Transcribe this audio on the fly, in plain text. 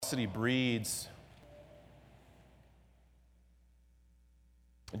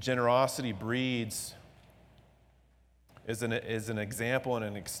Generosity breeds is an example and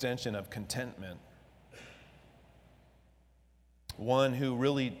an extension of contentment. One who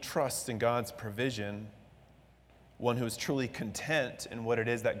really trusts in God's provision, one who is truly content in what it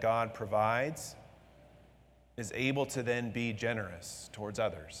is that God provides, is able to then be generous towards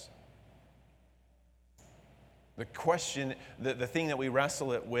others. The question, the thing that we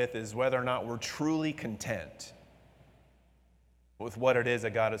wrestle it with is whether or not we're truly content with what it is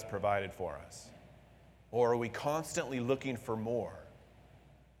that God has provided for us. Or are we constantly looking for more?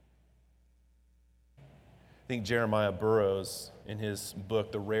 I think Jeremiah Burroughs, in his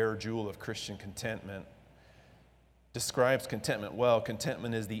book, The Rare Jewel of Christian Contentment, describes contentment well.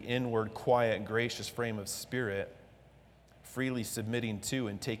 Contentment is the inward, quiet, gracious frame of spirit, freely submitting to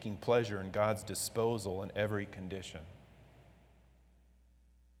and taking pleasure in God's disposal in every condition.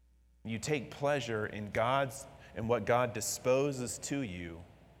 You take pleasure in what God disposes to you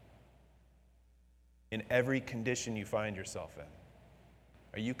in every condition you find yourself in.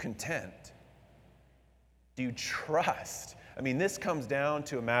 Are you content? Do you trust? I mean, this comes down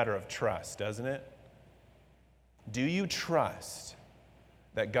to a matter of trust, doesn't it? Do you trust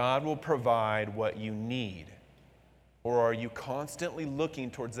that God will provide what you need? Or are you constantly looking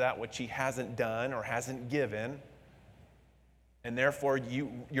towards that which He hasn't done or hasn't given, and therefore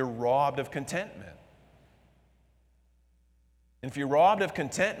you're robbed of contentment? And if you're robbed of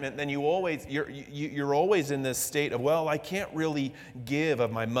contentment, then you're always in this state of, well, I can't really give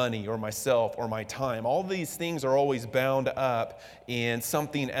of my money or myself or my time. All these things are always bound up in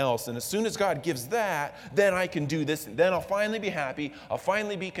something else. And as soon as God gives that, then I can do this. Then I'll finally be happy. I'll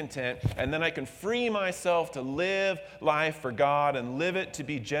finally be content. And then I can free myself to live life for God and live it to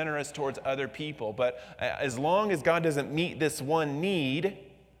be generous towards other people. But as long as God doesn't meet this one need,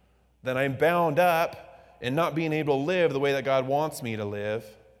 then I'm bound up and not being able to live the way that God wants me to live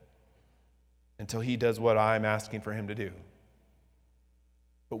until He does what I'm asking for Him to do.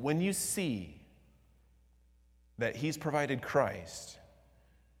 But when you see that He's provided Christ,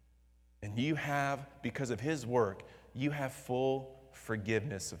 and you have, because of His work, you have full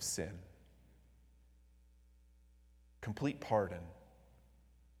forgiveness of sin, complete pardon,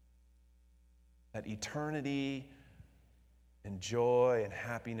 that eternity and joy and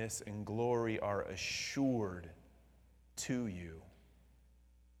happiness and glory are assured to you,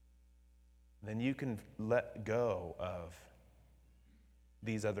 then you can let go of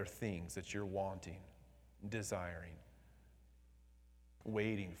these other things that you're wanting, desiring,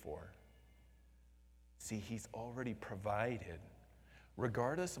 waiting for. See, He's already provided.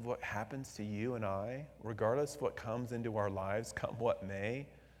 Regardless of what happens to you and I, regardless of what comes into our lives, come what may,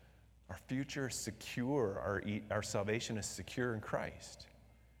 our future is secure, our salvation is secure in Christ.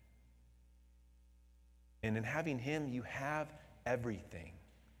 And in having Him, you have everything.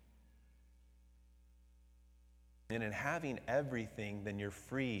 And in having everything, then you're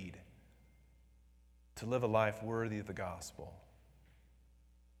freed to live a life worthy of the gospel,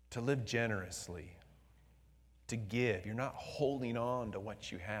 to live generously, to give. You're not holding on to what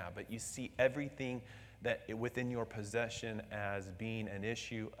you have, but you see everything that within your possession as being an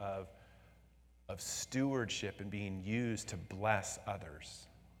issue of stewardship and being used to bless others.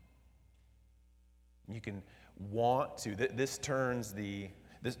 You can want to. This turns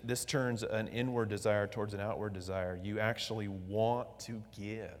an inward desire towards an outward desire. You actually want to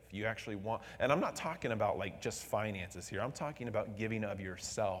give. You actually want, and I'm not talking about like just finances here. I'm talking about giving of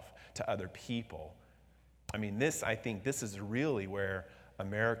yourself to other people. I mean, I think this is really where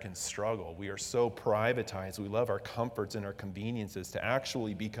Americans struggle. We are so privatized. We love our comforts and our conveniences to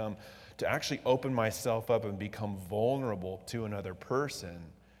actually open myself up and become vulnerable to another person.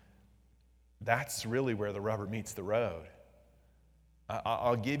 That's really where the rubber meets the road.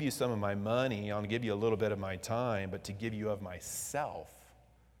 I'll give you some of my money, I'll give you a little bit of my time, but to give you of myself,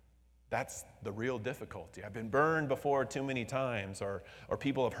 that's the real difficulty. I've been burned before too many times, or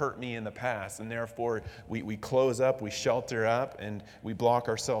people have hurt me in the past, and therefore we close up, we shelter up, and we block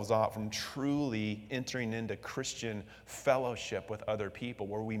ourselves off from truly entering into Christian fellowship with other people,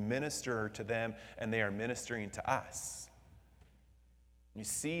 where we minister to them and they are ministering to us. You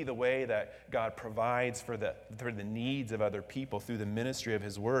see the way that God provides for the needs of other people through the ministry of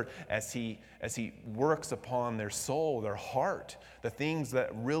His Word as He works upon their soul, their heart, the things that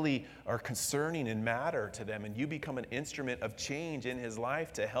really are concerning and matter to them. And you become an instrument of change in His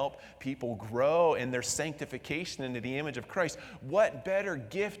life to help people grow in their sanctification into the image of Christ. What better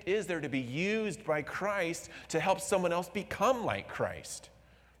gift is there to be used by Christ to help someone else become like Christ?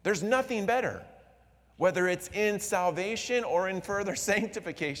 There's nothing better. whether it's in salvation or in further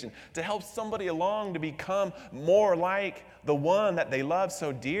sanctification, to help somebody along to become more like the one that they love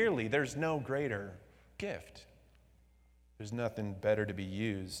so dearly. There's no greater gift. There's nothing better to be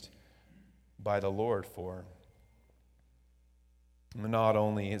used by the Lord for. Not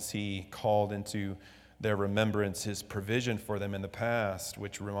only is he called into their remembrance his provision for them in the past,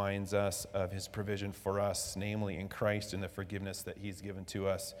 which reminds us of his provision for us, namely in Christ and the forgiveness that he's given to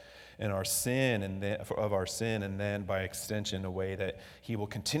us in our sin and of our sin, and then by extension a way that he will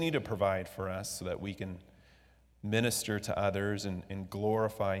continue to provide for us so that we can minister to others and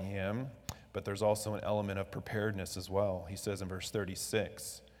glorify him. But there's also an element of preparedness as well. He says in verse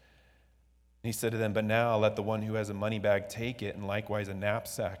 36, he said to them, "But now let the one who has a money bag take it, and likewise a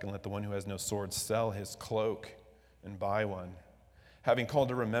knapsack, and let the one who has no sword sell his cloak and buy one." Having called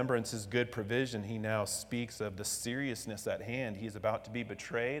to remembrance his good provision, he now speaks of the seriousness at hand. He is about to be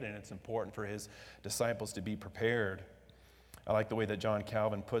betrayed, and it's important for his disciples to be prepared. I like the way that John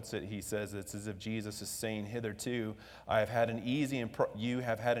Calvin puts it. He says it's as if Jesus is saying, "Hitherto, you have had an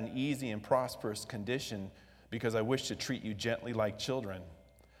easy and prosperous condition because I wish to treat you gently like children.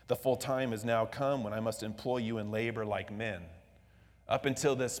 The full time has now come when I must employ you in labor like men. Up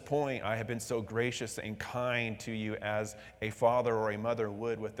until this point, I have been so gracious and kind to you as a father or a mother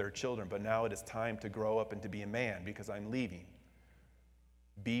would with their children, but now it is time to grow up and to be a man because I'm leaving.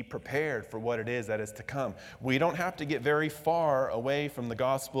 Be prepared for what it is that is to come." We don't have to get very far away from the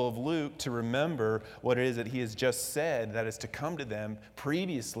Gospel of Luke to remember what it is that he has just said that is to come to them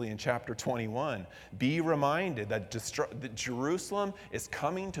previously in chapter 21. Be reminded that Jerusalem is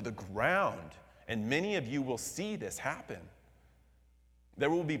coming to the ground, and many of you will see this happen.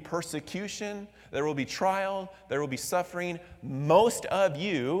 There will be persecution, there will be trial, there will be suffering. Most of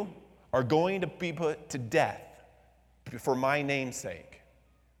you are going to be put to death for my name's sake.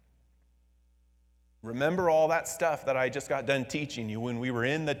 Remember all that stuff that I just got done teaching you when we were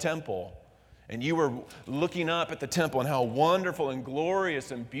in the temple and you were looking up at the temple and how wonderful and glorious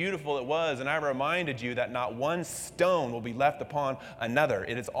and beautiful it was. And I reminded you that not one stone will be left upon another.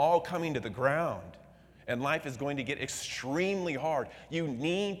 It is all coming to the ground. And life is going to get extremely hard. You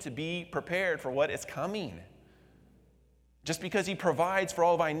need to be prepared for what is coming. Just because he provides for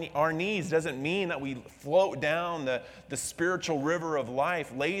all of our needs doesn't mean that we float down the spiritual river of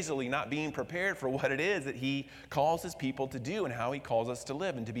life lazily, not being prepared for what it is that he calls his people to do and how he calls us to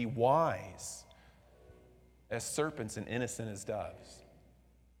live and to be wise as serpents and innocent as doves.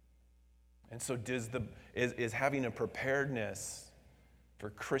 And so is having a preparedness for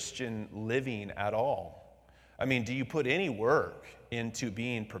Christian living at all? I mean, do you put any work into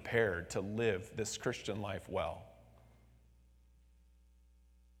being prepared to live this Christian life well?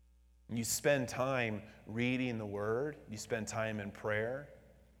 You spend time reading the Word. You spend time in prayer.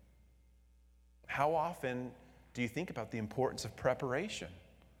 How often do you think about the importance of preparation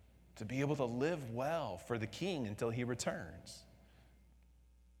to be able to live well for the King until he returns?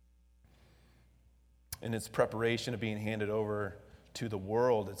 In its preparation of being handed over to the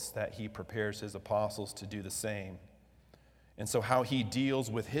world, it's that he prepares his apostles to do the same. And so how he deals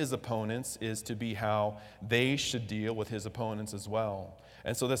with his opponents is to be how they should deal with his opponents as well.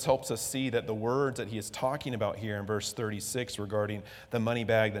 And so this helps us see that the words that he is talking about here in verse 36 regarding the money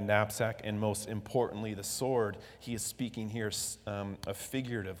bag, the knapsack, and most importantly, the sword, he is speaking here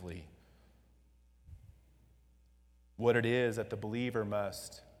figuratively. What it is that the believer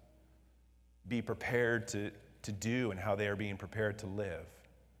must be prepared to do and how they are being prepared to live.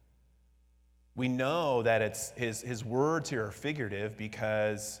 We know that it's his words here are figurative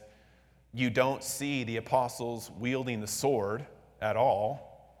because you don't see the apostles wielding the sword at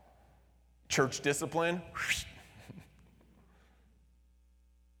all. Church discipline,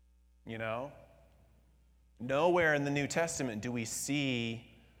 nowhere in the New Testament do we see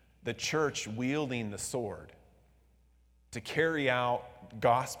the church wielding the sword to carry out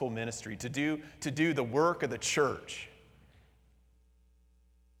gospel ministry, to do the work of the church.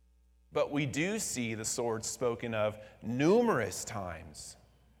 But we do see the sword spoken of numerous times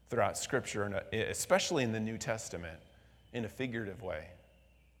throughout Scripture, and especially in the New Testament, in a figurative way.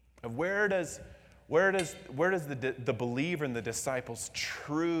 Of where does the believer and the disciples'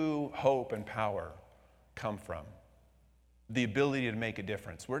 true hope and power come from? The ability to make a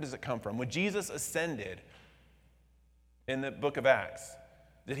difference. Where does it come from? When Jesus ascended in the book of Acts,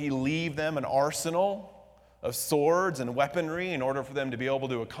 did he leave them an arsenal of swords and weaponry in order for them to be able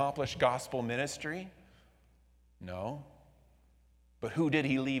to accomplish gospel ministry? No. But who did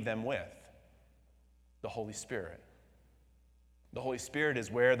he leave them with? The Holy Spirit. The Holy Spirit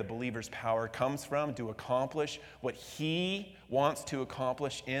is where the believer's power comes from to accomplish what he wants to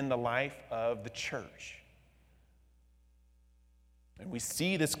accomplish in the life of the church. And we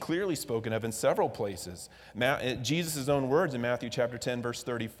see this clearly spoken of in several places. Jesus' own words in Matthew chapter 10, verse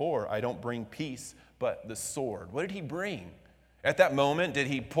 34, I don't bring peace, but the sword. What did he bring? At that moment, did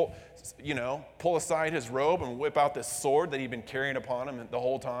he pull aside his robe and whip out this sword that he'd been carrying upon him the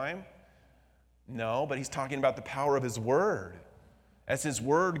whole time? No, but he's talking about the power of his word. As his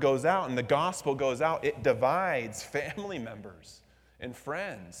word goes out and the gospel goes out, it divides family members and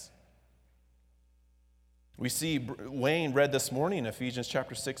friends. We see, Wayne read this morning in Ephesians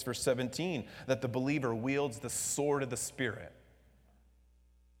chapter 6, verse 17, that the believer wields the sword of the Spirit.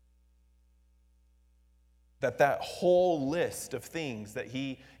 That whole list of things that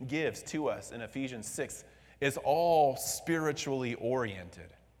he gives to us in Ephesians 6 is all spiritually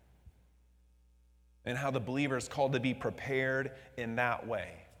oriented. And how the believer is called to be prepared in that way.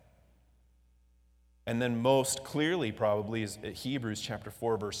 And then most clearly probably is Hebrews chapter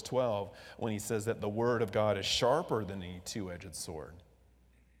 4, verse 12, when he says that the word of God is sharper than any two-edged sword.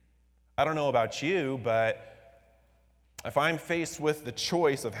 I don't know about you, but if I'm faced with the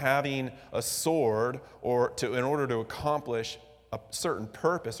choice of having a sword in order to accomplish a certain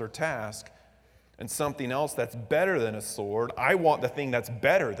purpose or task, and something else that's better than a sword, I want the thing that's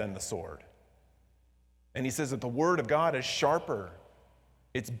better than the sword. And he says that the word of God is sharper.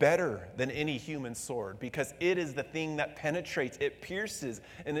 It's better than any human sword because it is the thing that penetrates, it pierces,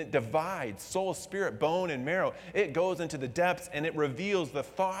 and it divides soul, spirit, bone, and marrow. It goes into the depths and it reveals the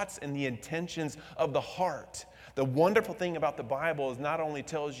thoughts and the intentions of the heart. The wonderful thing about the Bible is not only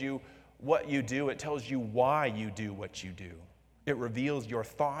tells you what you do, it tells you why you do what you do. It reveals your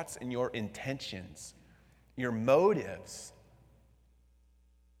thoughts and your intentions, your motives.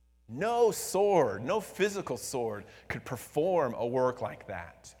 No sword, no physical sword could perform a work like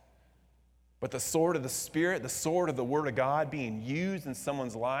that. But the sword of the Spirit, the sword of the Word of God being used in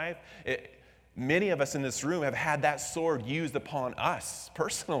someone's life, many of us in this room have had that sword used upon us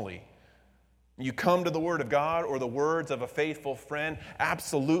personally. You come to the Word of God or the words of a faithful friend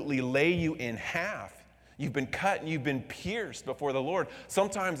absolutely lay you in half. You've been cut and you've been pierced before the Lord,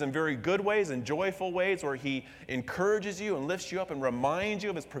 sometimes in very good ways and joyful ways where he encourages you and lifts you up and reminds you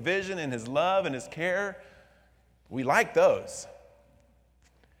of his provision and his love and his care. We like those.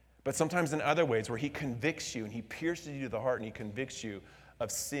 But sometimes in other ways where he convicts you and he pierces you to the heart and he convicts you of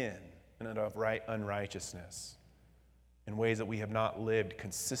sin and of unrighteousness in ways that we have not lived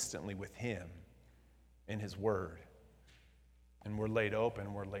consistently with him in his word. And we're laid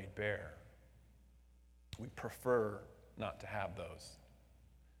open, we're laid bare. We prefer not to have those.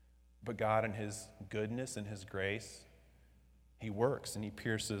 But God in his goodness and his grace, he works and he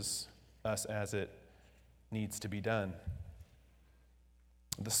pierces us as it needs to be done.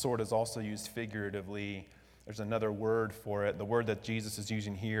 The sword is also used figuratively. There's another word for it. The word that Jesus is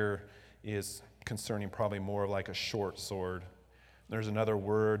using here is concerning probably more like a short sword. There's another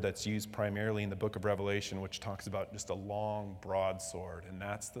word that's used primarily in the book of Revelation, which talks about just a long, broad sword. And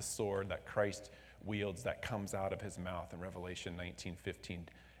that's the sword that Christ wields that comes out of his mouth in Revelation 19:15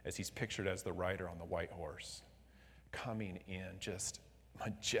 as he's pictured as the rider on the white horse, coming in just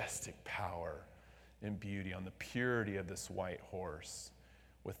majestic power and beauty on the purity of this white horse,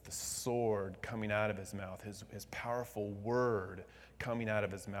 with the sword coming out of his mouth, his powerful word coming out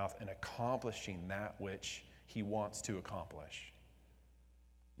of his mouth and accomplishing that which he wants to accomplish.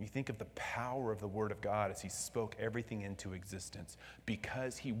 You think of the power of the Word of God as he spoke everything into existence.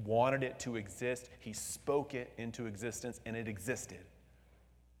 Because he wanted it to exist, he spoke it into existence and it existed.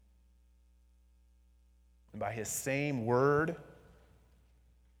 And by his same word,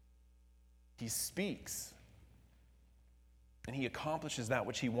 he speaks. And he accomplishes that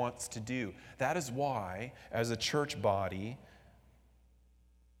which he wants to do. That is why, as a church body,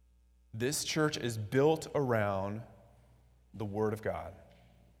 this church is built around the Word of God.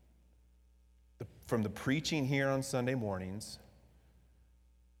 From the preaching here on Sunday mornings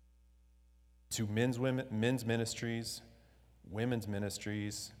to men's ministries, women's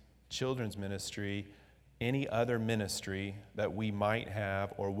ministries, children's ministry, any other ministry that we might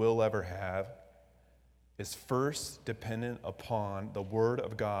have or will ever have is first dependent upon the Word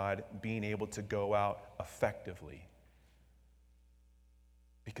of God being able to go out effectively.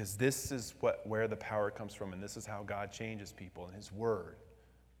 Because this is where the power comes from, and this is how God changes people in his Word.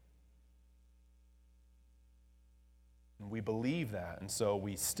 And we believe that, and so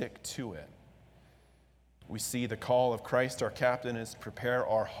we stick to it. We see the call of Christ, our captain, is to prepare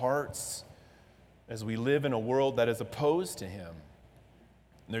our hearts as we live in a world that is opposed to him.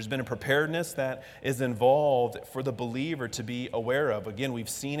 And there's been a preparedness that is involved for the believer to be aware of. Again, we've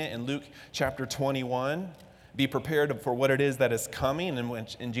seen it in Luke chapter 21 Be prepared for what it is that is coming.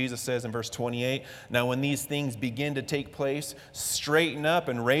 And Jesus says in verse 28, now when these things begin to take place, straighten up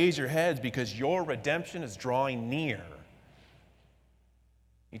and raise your heads because your redemption is drawing near.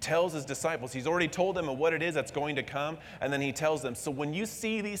 He tells his disciples, he's already told them of what it is that's going to come, and then he tells them, so when you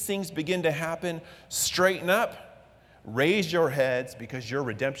see these things begin to happen, straighten up, raise your heads because your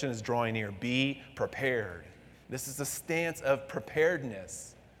redemption is drawing near. Be prepared. This is a stance of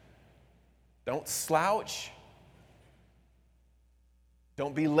preparedness. Don't slouch.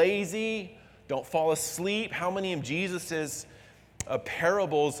 Don't be lazy. Don't fall asleep. How many of Jesus'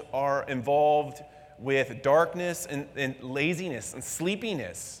 parables are involved with darkness and laziness and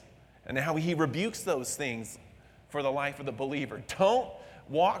sleepiness, and how he rebukes those things for the life of the believer? Don't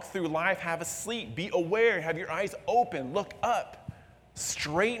walk through life half asleep. Be aware. Have your eyes open. Look up.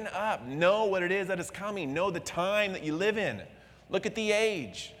 Straighten up. Know what it is that is coming. Know the time that you live in. Look at the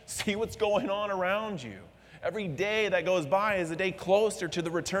age. See what's going on around you. Every day that goes by is a day closer to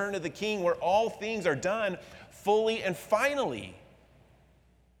the return of the King, where all things are done fully and finally.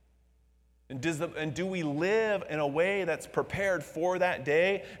 And do we live in a way that's prepared for that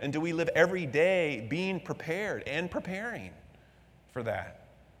day? And do we live every day being prepared and preparing for that?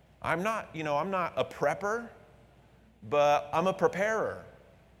 I'm not a prepper, but I'm a preparer.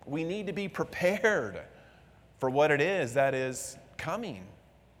 We need to be prepared for what it is that is coming.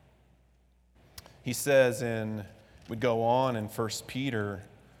 He says we go on in 1 Peter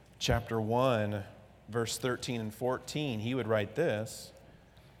chapter 1, verse 13 and 14, he would write this,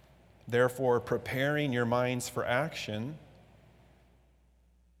 therefore preparing your minds for action,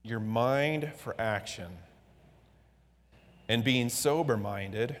 your mind for action, and being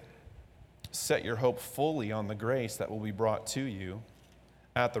sober-minded, set your hope fully on the grace that will be brought to you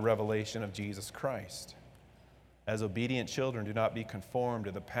at the revelation of Jesus Christ. As obedient children, do not be conformed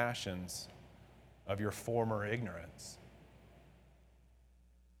to the passions of your former ignorance.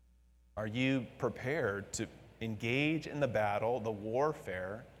 Are you prepared to engage in the battle, the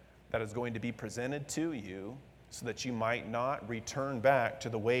warfare that is going to be presented to you so that you might not return back to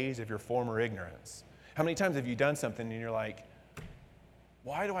the ways of your former ignorance? How many times have you done something and you're like,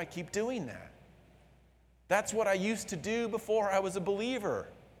 why do I keep doing that? That's what I used to do before I was a believer.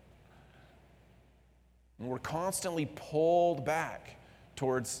 And we're constantly pulled back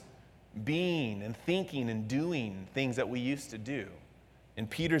towards being and thinking and doing things that we used to do. And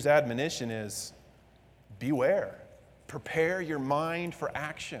Peter's admonition is, beware. Prepare your mind for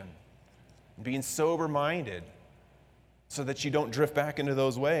action. Being sober-minded so that you don't drift back into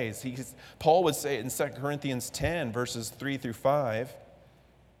those ways. Paul would say it in 2 Corinthians 10, verses 3 through 5.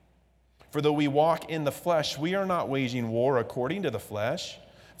 For though we walk in the flesh, we are not waging war according to the flesh.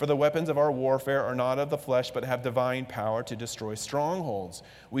 For the weapons of our warfare are not of the flesh, but have divine power to destroy strongholds.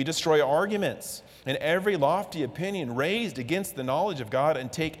 We destroy arguments and every lofty opinion raised against the knowledge of God,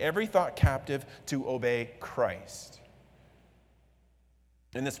 and take every thought captive to obey Christ.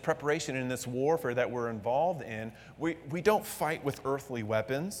 In this preparation, in this warfare that we're involved in, we don't fight with earthly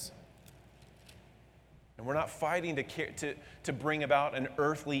weapons. And we're not fighting to bring about an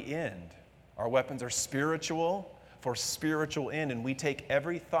earthly end. Our weapons are spiritual, for spiritual end, and we take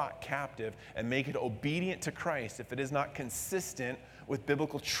every thought captive and make it obedient to Christ if it is not consistent with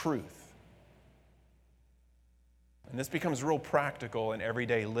biblical truth. And this becomes real practical in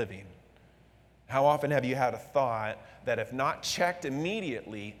everyday living. How often have you had a thought that if not checked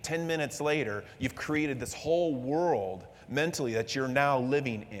immediately, 10 minutes later, you've created this whole world mentally that you're now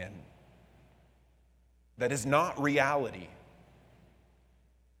living in that is not reality,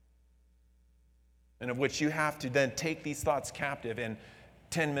 and of which you have to then take these thoughts captive, and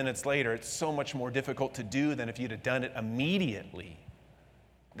 10 minutes later, it's so much more difficult to do than if you'd have done it immediately.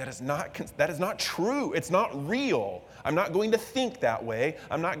 That is not true. It's not real. I'm not going to think that way.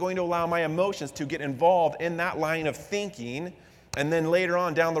 I'm not going to allow my emotions to get involved in that line of thinking, and then later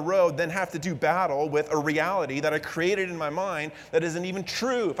on down the road, then have to do battle with a reality that I created in my mind that isn't even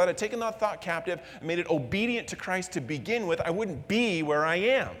true. If I'd have taken that thought captive and made it obedient to Christ to begin with, I wouldn't be where I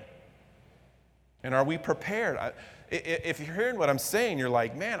am. And are we prepared? If you're hearing what I'm saying, you're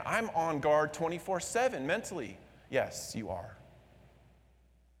like, man, I'm on guard 24/7 mentally. Yes, you are.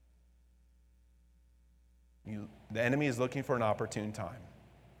 The enemy is looking for an opportune time.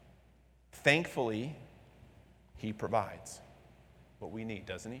 Thankfully, he provides what we need,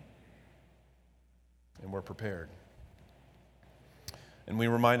 doesn't he? And we're prepared. And we're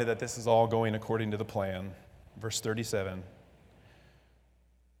reminded that this is all going according to the plan. Verse 37.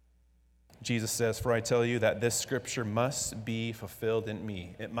 Jesus says, for I tell you that this scripture must be fulfilled in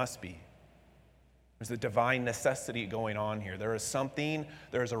me. It must be. There's a divine necessity going on here. There is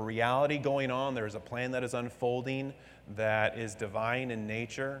a reality going on. There is a plan that is unfolding that is divine in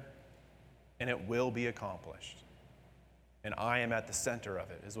nature, and it will be accomplished. And I am at the center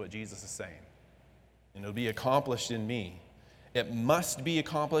of it, is what Jesus is saying. And it'll be accomplished in me. It must be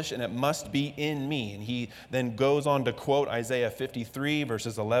accomplished, and it must be in me. And he then goes on to quote Isaiah 53,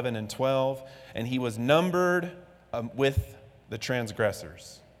 verses 11 and 12. And he was numbered with the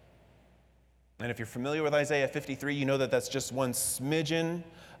transgressors. And if you're familiar with Isaiah 53, you know that that's just one smidgen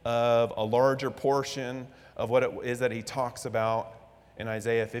of a larger portion of what it is that he talks about in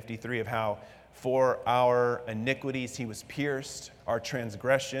Isaiah 53, of how for our iniquities he was pierced, our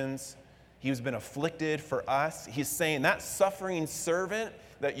transgressions, he has been afflicted for us. He's saying that suffering servant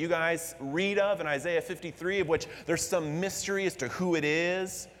that you guys read of in Isaiah 53, of which there's some mystery as to who it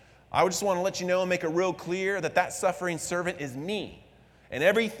is, I just want to let you know and make it real clear that that suffering servant is me. And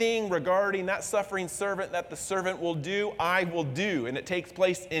everything regarding that suffering servant that the servant will do, I will do. And it takes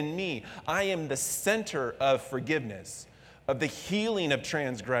place in me. I am the center of forgiveness, of the healing of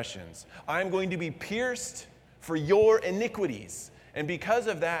transgressions. I'm going to be pierced for your iniquities. And because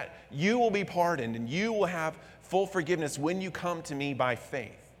of that, you will be pardoned and you will have full forgiveness when you come to me by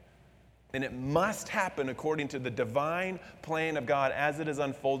faith. And it must happen according to the divine plan of God as it is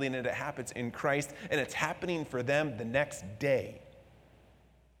unfolding, and it happens in Christ, and it's happening for them the next day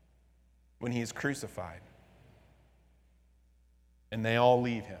when he is crucified. And they all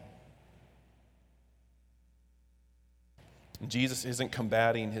leave him. And Jesus isn't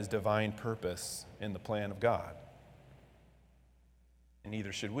combating his divine purpose in the plan of God. And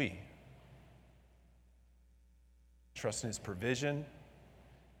neither should we. Trust in his provision,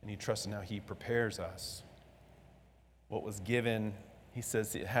 and you trust in how he prepares us. What was given, he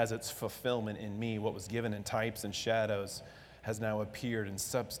says, it has its fulfillment in me. What was given in types and shadows has now appeared in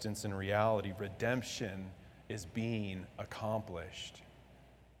substance and reality. Redemption is being accomplished.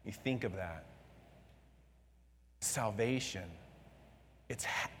 You think of that. Salvation, it's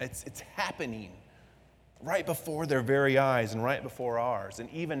happening right before their very eyes and right before ours. And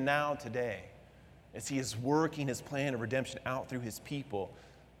even now today, as he is working his plan of redemption out through his people,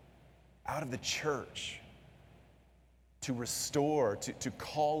 out of the church, to restore, to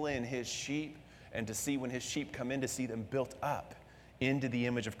call in his sheep, and to see when his sheep come in, to see them built up into the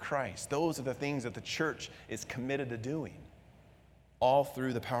image of Christ. Those are the things that the church is committed to doing, all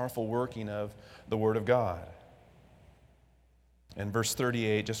through the powerful working of the Word of God. And verse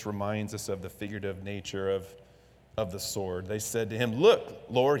 38 just reminds us of the figurative nature of the sword. They said to him, "Look,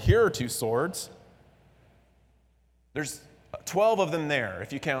 Lord, here are 2 swords." There's 12 of them there,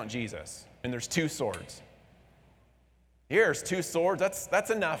 if you count Jesus, and there's 2 swords. Here's 2 swords. That's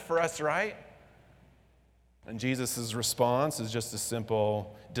enough for us, right? And Jesus' response is just a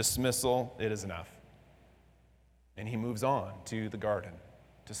simple dismissal. It is enough. And he moves on to the garden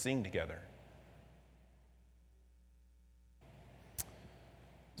to sing together.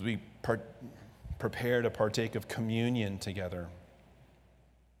 As we prepare to partake of communion together,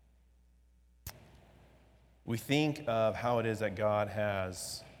 we think of how it is that God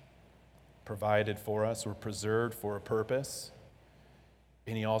has provided for us. We're preserved for a purpose.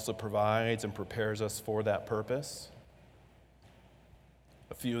 And he also provides and prepares us for that purpose.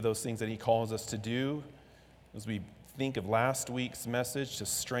 A few of those things that he calls us to do, as we think of last week's message, to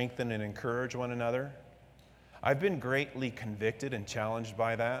strengthen and encourage one another. I've been greatly convicted and challenged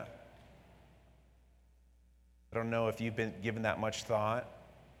by that. I don't know if you've been given that much thought,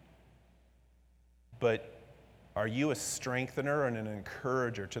 but are you a strengthener and an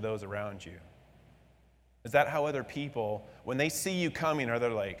encourager to those around you? Is that how other people, when they see you coming, are they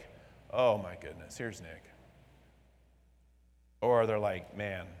like, "Oh my goodness, here's Nick"? Or are they like,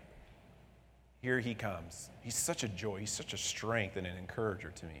 "Man, here he comes. He's such a joy, he's such a strength and an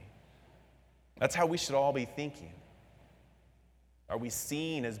encourager to me"? That's how we should all be thinking. Are we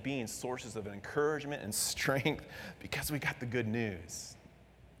seen as being sources of encouragement and strength because we got the good news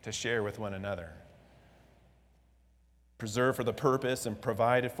to share with one another? Preserved for the purpose and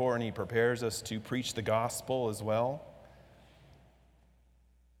provided for, and he prepares us to preach the gospel as well.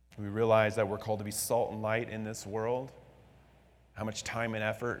 We realize that we're called to be salt and light in this world. How much time and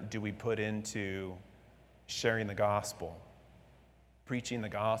effort do we put into sharing the gospel, preaching the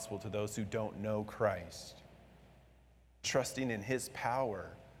gospel to those who don't know Christ, trusting in his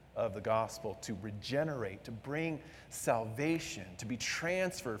power of the gospel to regenerate, to bring salvation, to be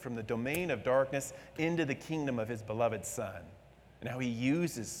transferred from the domain of darkness into the kingdom of his beloved Son, and how he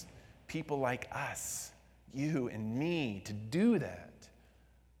uses people like us, you and me, to do that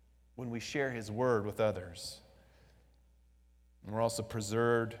when we share his word with others. And we're also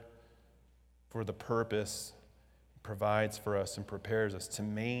preserved for the purpose, provides for us and prepares us to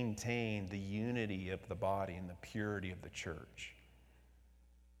maintain the unity of the body and the purity of the church.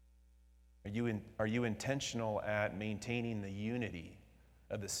 Are you intentional at maintaining the unity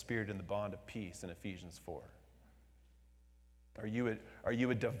of the Spirit and the bond of peace in Ephesians 4? Are you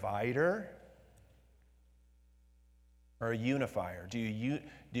a divider or a unifier?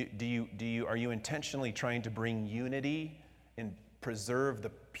 Are you intentionally trying to bring unity and preserve the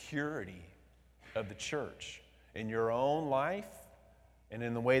purity of the church in your own life and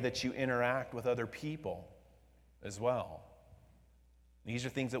in the way that you interact with other people as well? These are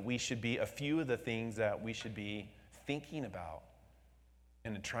things that we should be, a few of the things that we should be thinking about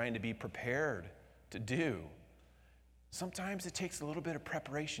and trying to be prepared to do. Sometimes it takes a little bit of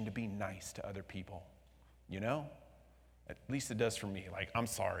preparation to be nice to other people, you know? At least it does for me. Like, I'm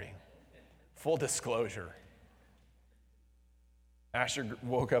sorry. Full disclosure. Asher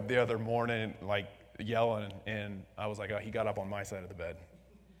woke up the other morning, like, yelling, and I was like, oh, he got up on my side of the bed.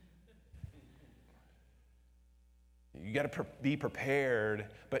 You got to be prepared,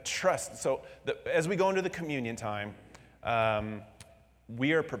 but trust. So as we go into the communion time,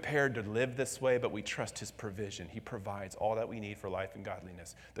 we are prepared to live this way, but we trust his provision. He provides all that we need for life and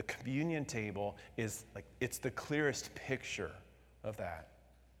godliness. The communion table is like, it's the clearest picture of that,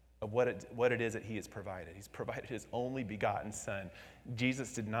 of what it is that he has provided. He's provided his only begotten Son.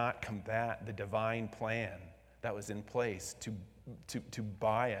 Jesus did not combat the divine plan that was in place to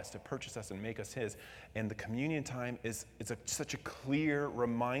buy us, to purchase us and make us his. And the communion time is such a clear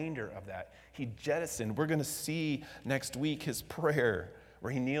reminder of that. He jettisoned. We're going to see next week his prayer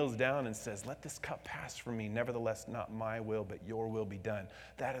where he kneels down and says, let this cup pass from me. Nevertheless, not my will, but your will be done.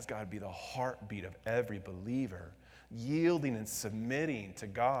 That has got to be the heartbeat of every believer, yielding and submitting to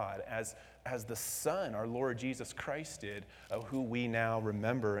God as the Son, our Lord Jesus Christ did, of who we now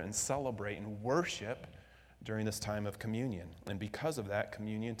remember and celebrate and worship during this time of communion. And because of that,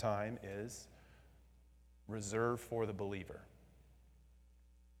 communion time is reserved for the believer.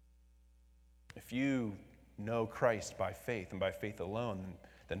 If you know Christ by faith and by faith alone,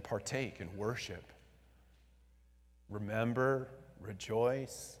 then partake and worship. Remember,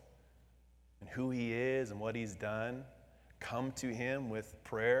 rejoice in who he is and what he's done. Come to him with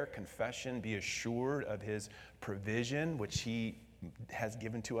prayer, confession, be assured of his provision, which he has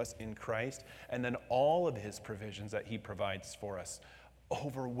given to us in Christ, and then all of his provisions that he provides for us.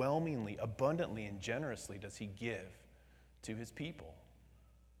 Overwhelmingly, abundantly, and generously does he give to his people.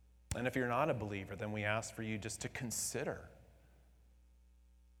 And if you're not a believer, then we ask for you just to consider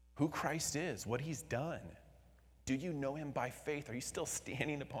who Christ is, what he's done. Do you know him by faith? Are you still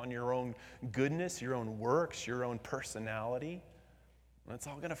standing upon your own goodness, your own works, your own personality? And it's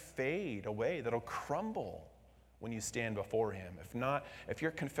all going to fade away. That'll crumble when you stand before him. If not, if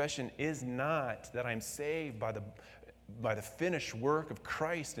your confession is not that I'm saved by the finished work of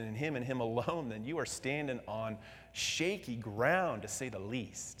Christ and in him alone, then you are standing on shaky ground, to say the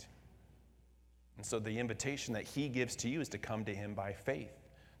least. And so the invitation that he gives to you is to come to him by faith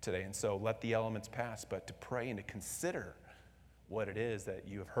today. And so let the elements pass, but to pray and to consider what it is that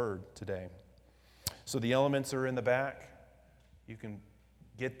you have heard today. So the elements are in the back. You can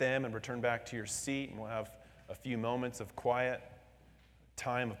get them and return back to your seat, and we'll have a few moments of quiet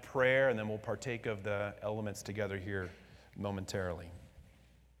time of prayer, and then we'll partake of the elements together here momentarily.